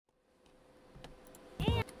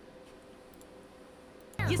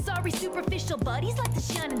Your sorry superficial buddies like to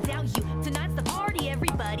shun and doubt you. Tonight's the party,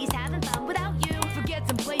 everybody's having fun without you. Forget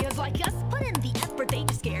some players like us, put in the effort. They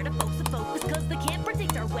just scared of folks and focus cause they can't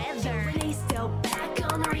predict our weather. They still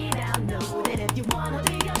back on the rebound. Know that if you wanna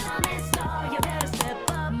be a common star, you better step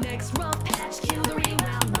up. Next rough patch, cue the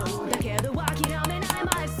rebound mode. I care the walking on and I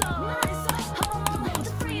my soul. The road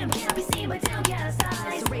to freedom can't be seen by downcast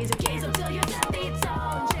eyes. So raise your gaze up till your 10 feet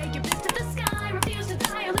tall. Shake your fist to the sky, refuse to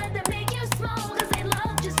die or let them make you small. Cause they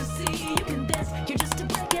love just to see you can dance. You're just a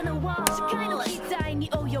brick in the wall. So kind of keep dying, you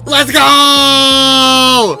owe your Let's go!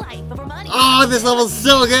 Oh, this level's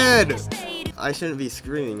so good! I shouldn't be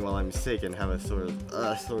screaming while I'm sick and have a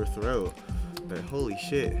sore throat, but holy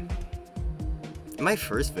shit. Am I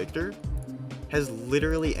first victor? Has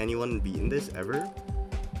literally anyone beaten this ever?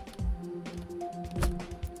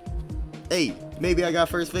 Hey, maybe I got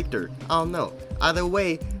first victor. I don't know. Either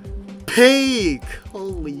way, peak!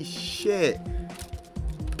 Holy shit.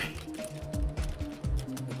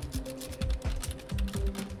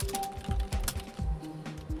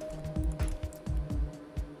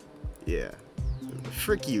 Yeah.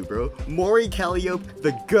 Frick you, bro. Mori Calliope,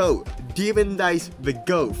 the GOAT. DEMONDICE, the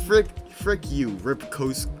GOAT. Frick you, Rip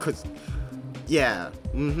Coast. Yeah.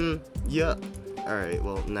 Yup. Alright,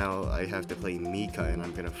 well, now I have to play Mika and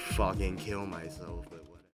I'm gonna fucking kill myself.